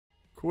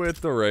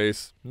Quit the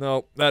race.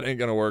 No, that ain't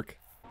gonna work.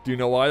 Do you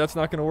know why that's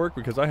not gonna work?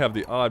 Because I have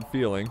the odd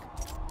feeling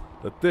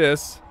that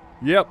this,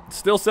 yep,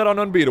 still set on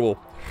unbeatable.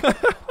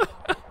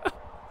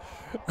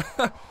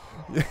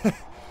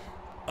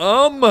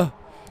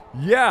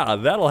 Yeah,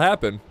 that'll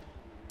happen.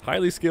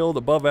 Highly skilled,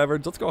 above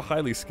average. Let's go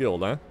highly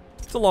skilled, huh?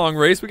 It's a long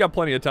race. We got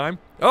plenty of time.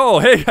 Oh,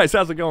 hey guys,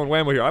 how's it going?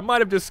 Whamo here. I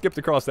might have just skipped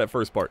across that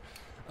first part.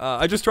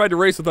 I just tried to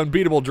race with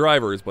unbeatable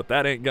drivers, but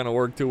that ain't gonna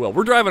work too well.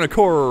 We're driving a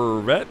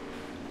Corvette.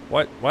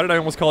 What? Why did I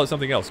almost call it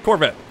something else?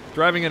 Corvette.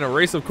 Driving in a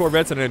race of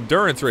Corvettes, an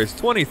endurance race.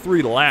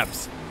 23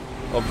 laps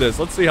of this.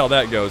 Let's see how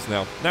that goes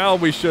now. Now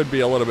we should be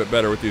a little bit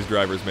better with these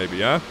drivers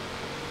maybe, huh?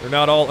 They're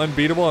not all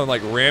unbeatable and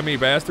like rammy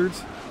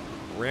bastards.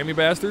 Rammy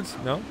bastards?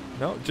 No?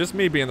 No? Just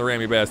me being the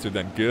rammy bastard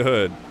then.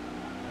 Good.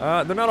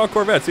 They're not all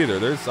Corvettes either.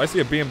 I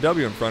see a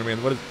BMW in front of me,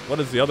 and what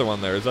is the other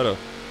one there? Is that a...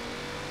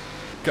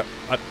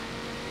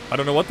 I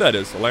don't know what that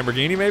is. A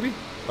Lamborghini maybe?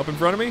 Up in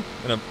front of me?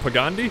 And a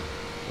Pagani?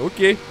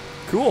 Okay.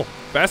 Cool.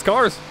 Fast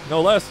cars,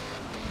 no less.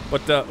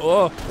 But,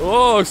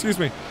 oh, excuse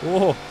me.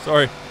 Oh,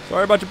 sorry.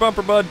 Sorry about your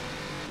bumper, bud.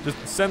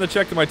 Just send the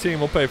check to my team.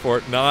 We'll pay for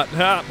it. Not.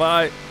 Ha,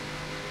 bye.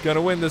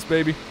 Gonna win this,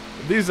 baby.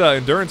 These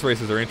endurance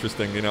races are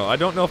interesting, you know. I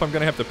don't know if I'm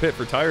gonna have to pit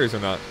for tires or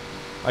not.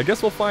 I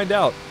guess we'll find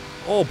out.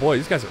 Oh, boy,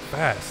 these guys are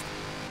fast.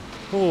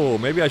 Oh,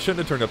 maybe I shouldn't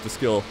have turned up the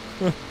skill.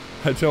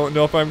 I don't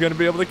know if I'm gonna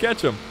be able to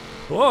catch them.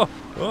 Oh,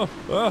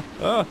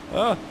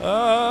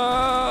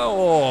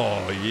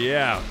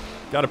 yeah.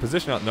 Got a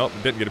position out. Nope,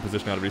 didn't get a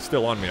position out of it. He's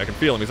still on me. I can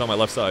feel him. He's on my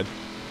left side.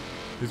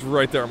 He's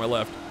right there on my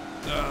left.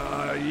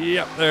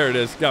 Yep, there it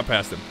is. Got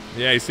past him.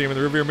 Yeah, you see him in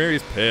the rearview mirror?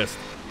 He's pissed.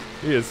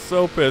 He is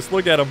so pissed.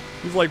 Look at him.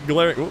 He's like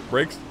glaring. Oh,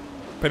 brakes.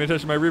 Paying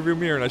attention to my rearview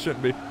mirror, and I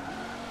shouldn't be.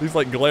 He's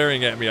like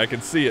glaring at me. I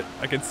can see it.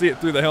 I can see it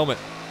through the helmet.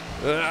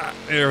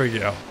 There we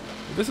go.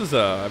 This is,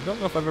 I don't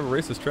know if I've ever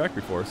raced this track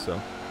before,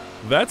 so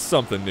that's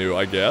something new,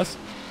 I guess.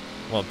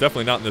 Well,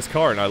 definitely not in this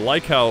car, and I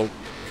like how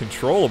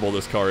controllable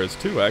this car is,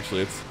 too,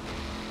 actually. It's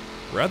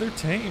rather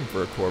tame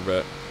for a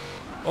Corvette.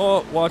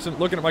 Oh,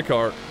 looking at my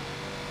car.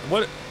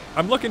 What?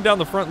 I'm looking down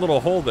the front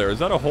little hole there. Is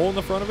that a hole in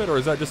the front of it, or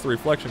is that just the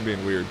reflection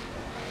being weird?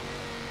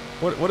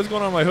 What is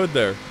going on in my hood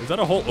there? Is that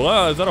a hole?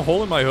 Is that a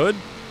hole in my hood?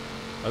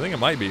 I think it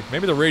might be.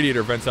 Maybe the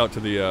radiator vents out to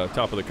the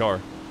top of the car.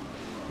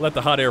 Let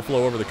the hot air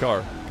flow over the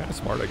car. Kind of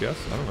smart, I guess.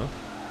 I don't know.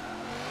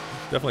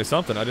 Definitely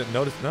something I didn't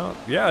notice. No,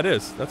 yeah, it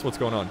is. That's what's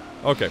going on.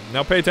 Okay,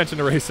 now pay attention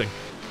to racing.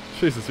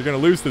 Jesus, you're gonna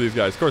lose to these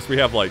guys. Of course, we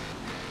have like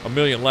a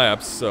million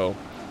laps, so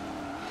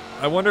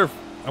I wonder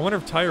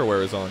if tire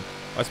wear is on.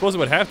 I suppose it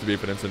would have to be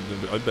if it's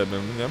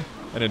an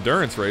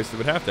endurance race. It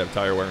would have to have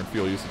tire wear and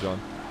fuel usage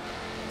on.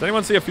 Does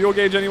anyone see a fuel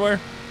gauge anywhere?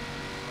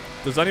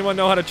 Does anyone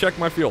know how to check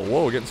my fuel?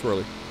 Whoa, getting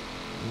swirly.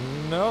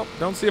 No,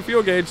 don't see a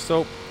fuel gauge,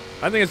 so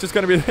I think it's just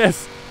gonna be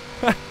this.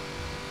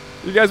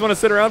 You guys want to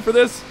sit around for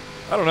this?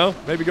 I don't know.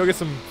 Maybe go get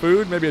some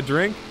food, maybe a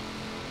drink.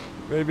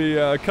 Maybe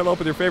cuddle up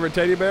with your favorite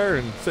teddy bear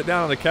and sit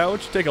down on the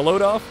couch, take a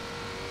load off.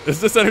 Is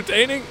this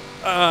entertaining?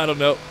 I don't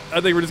know.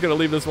 I think we're just gonna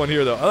leave this one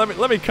here though.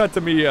 Let me cut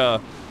to me. I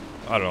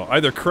don't know,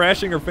 either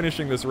crashing or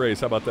finishing this race.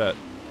 How about that?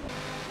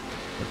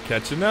 We're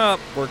catching up.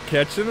 We're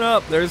catching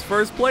up. There's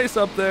first place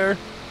up there.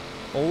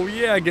 Oh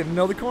yeah, getting to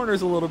know the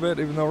corners a little bit,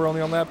 even though we're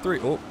only on lap 3.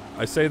 Oh,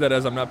 I say that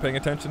as I'm not paying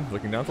attention,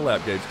 looking down at the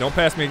lap gauge. Don't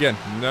pass me again.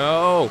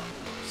 No.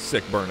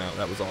 Sick burnout.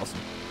 That was awesome.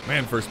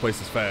 Man, first place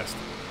is fast.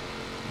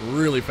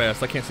 Really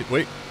fast. I can't see.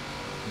 Wait.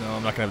 No,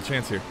 I'm not gonna have a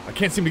chance here. I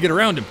can't seem to get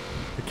around him.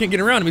 I can't get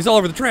around him. He's all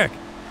over the track.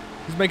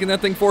 He's making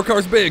that thing 4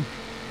 cars big.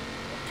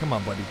 Come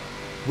on, buddy.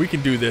 We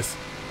can do this.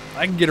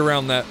 I can get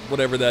around that,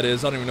 whatever that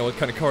is. I don't even know what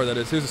kind of car that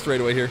is. Here's a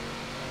straightaway here.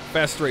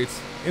 Fast straights.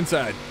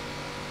 Inside.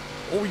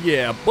 Oh,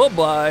 yeah.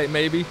 Bye-bye,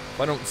 maybe. If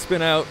I don't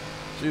spin out.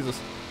 Jesus.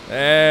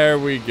 There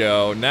we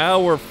go. Now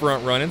we're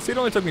front running. See, it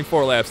only took me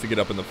 4 laps to get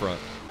up in the front.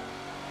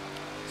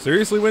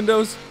 Seriously,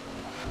 Windows?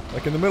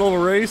 Like in the middle of a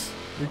race?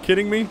 You're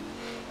kidding me?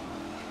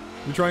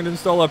 You're trying to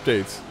install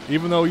updates,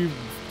 even though you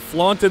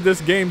flaunted this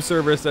game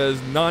service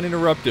as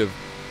non-interruptive,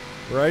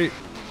 right?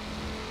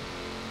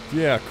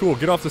 Yeah, cool.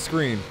 Get off the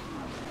screen.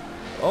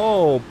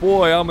 Oh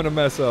boy, I'm gonna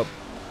mess up.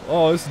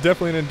 Oh, this is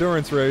definitely an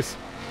endurance race.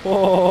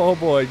 Oh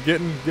boy,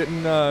 getting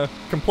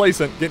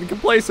complacent. Getting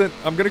complacent.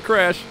 I'm gonna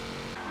crash.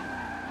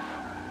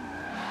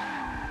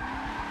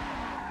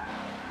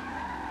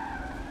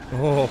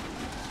 Oh.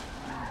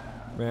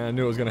 Man, I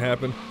knew it was gonna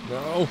happen.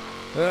 No.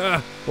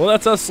 Well,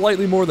 that's us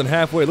slightly more than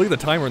halfway. Look at the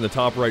timer in the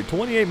top right.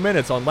 28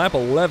 minutes on lap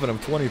 11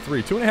 of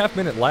 23. 2.5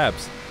 minute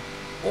laps.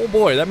 Oh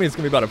boy, that means it's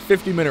gonna be about a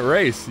 50-minute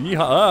race.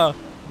 Yeehaw.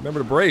 Remember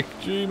to brake.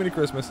 Gee, mini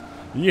Christmas.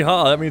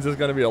 Yeehaw, that means it's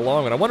gonna be a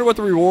long one. I wonder what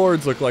the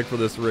rewards look like for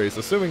this race,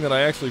 assuming that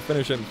I actually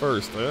finish in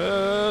first.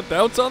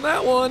 Doubts on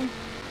that one.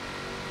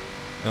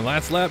 And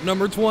that's lap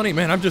number 20.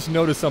 Man, I've just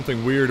noticed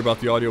something weird about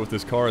the audio with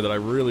this car that I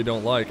really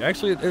don't like.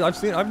 Actually,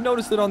 I've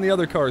noticed it on the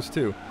other cars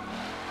too.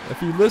 If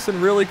you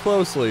listen really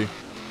closely,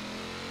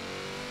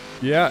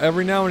 yeah,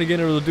 every now and again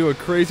it'll do a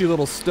crazy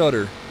little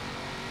stutter.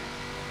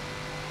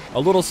 A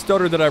little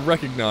stutter that I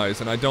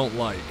recognize and I don't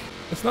like.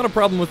 It's not a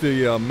problem with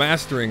the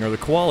mastering or the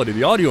quality.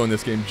 The audio in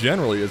this game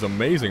generally is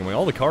amazing. I mean,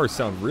 all the cars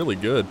sound really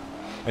good.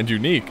 and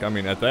unique. I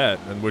mean, at that,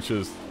 and which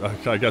is,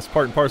 I guess,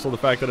 part and parcel of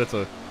the fact that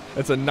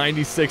it's a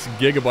 96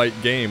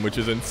 gigabyte game, which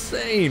is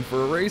insane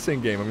for a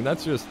racing game. I mean,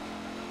 that's just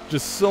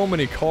so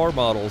many car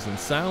models and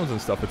sounds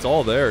and stuff. It's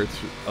all there. It's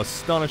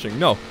astonishing.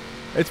 No,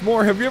 it's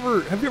more. Have you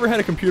ever had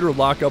a computer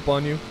lock up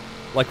on you?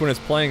 Like when it's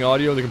playing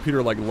audio, the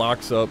computer like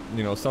locks up.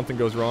 You know, something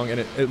goes wrong, and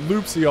it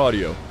loops the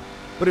audio.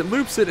 But it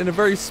loops it in a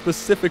very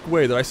specific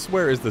way that I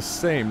swear is the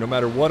same no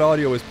matter what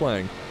audio is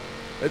playing.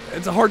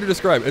 It's hard to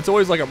describe. It's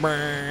always like a,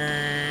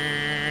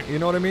 you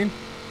know what I mean?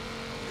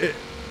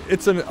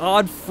 It's an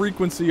odd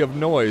frequency of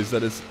noise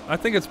that is, I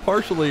think it's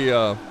partially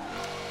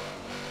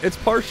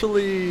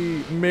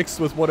mixed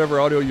with whatever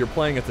audio you're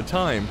playing at the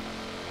time.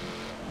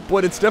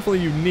 But it's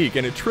definitely unique,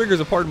 and it triggers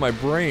a part of my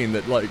brain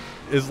that like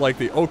is like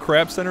the oh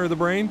crap center of the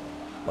brain.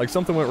 Like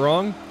something went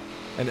wrong.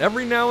 And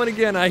every now and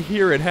again, I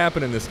hear it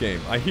happen in this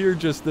game. I hear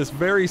just this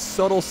very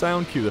subtle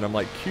sound cue that I'm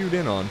like cued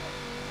in on.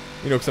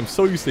 You know, because I'm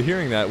so used to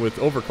hearing that with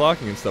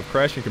overclocking and stuff,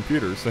 crashing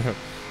computers.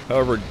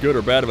 However good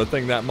or bad of a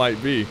thing that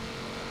might be.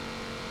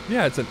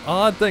 Yeah, it's an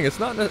odd thing. It's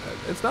not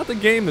the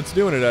game that's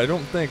doing it, I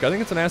don't think. I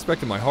think it's an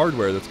aspect of my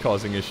hardware that's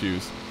causing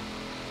issues.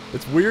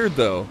 It's weird,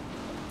 though.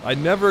 I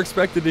never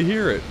expected to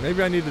hear it.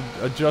 Maybe I need to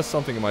adjust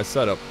something in my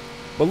setup.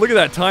 But look at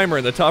that timer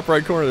in the top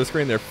right corner of the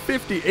screen there.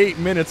 58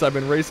 minutes I've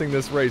been racing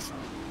this race.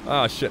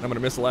 Ah, shit, I'm gonna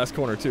miss the last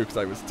corner, too, because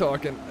I was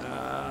talking.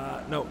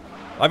 No.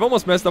 I've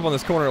almost messed up on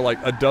this corner like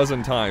a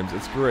dozen times.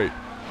 It's great.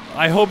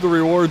 I hope the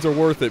rewards are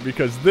worth it,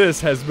 because this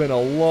has been a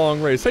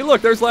long race. Hey,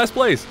 look, there's last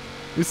place.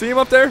 You see him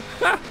up there?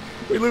 Ha!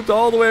 We looped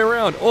all the way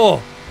around.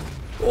 Oh!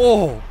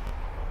 Oh!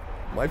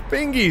 My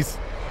fingies!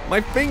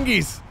 My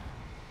fingies!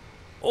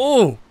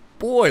 Oh!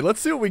 Boy, let's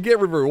see what we get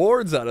with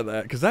rewards out of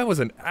that, because that was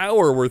an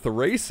hour worth of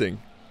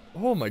racing.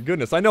 Oh my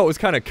goodness. I know it was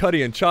kind of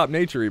cutty and chop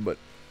nature-y, but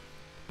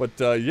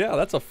yeah,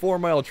 that's a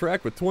 4-mile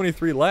track with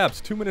 23 laps,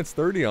 2 minutes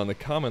 30 on the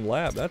common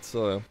lap. That's,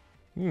 What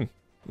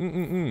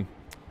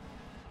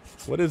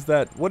is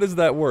that? What is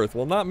that worth?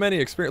 Well, not many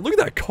experience. Look at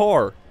that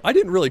car. I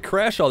didn't really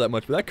crash all that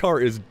much, but that car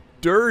is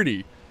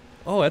dirty.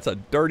 Oh, that's a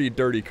dirty,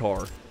 dirty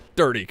car.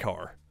 Dirty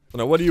car. So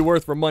now, what are you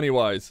worth for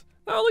money-wise?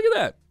 Oh, look at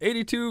that.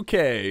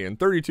 82K and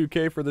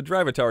 32K for the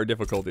Driver Tower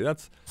difficulty.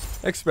 That's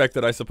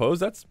expected, I suppose.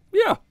 That's,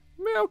 yeah.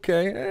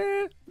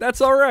 Okay,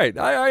 that's alright.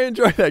 I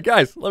enjoy that.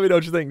 Guys, let me know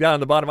what you think down in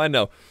the bottom. I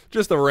know,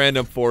 just a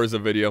random Forza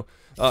video.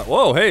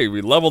 Whoa, hey,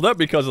 we leveled up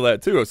because of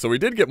that too, so we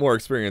did get more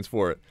experience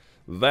for it.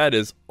 That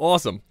is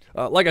awesome.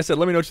 Like I said,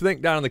 let me know what you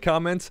think down in the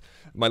comments.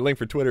 My link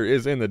for Twitter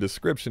is in the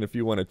description if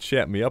you want to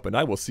chat me up, and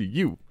I will see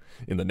you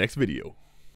in the next video.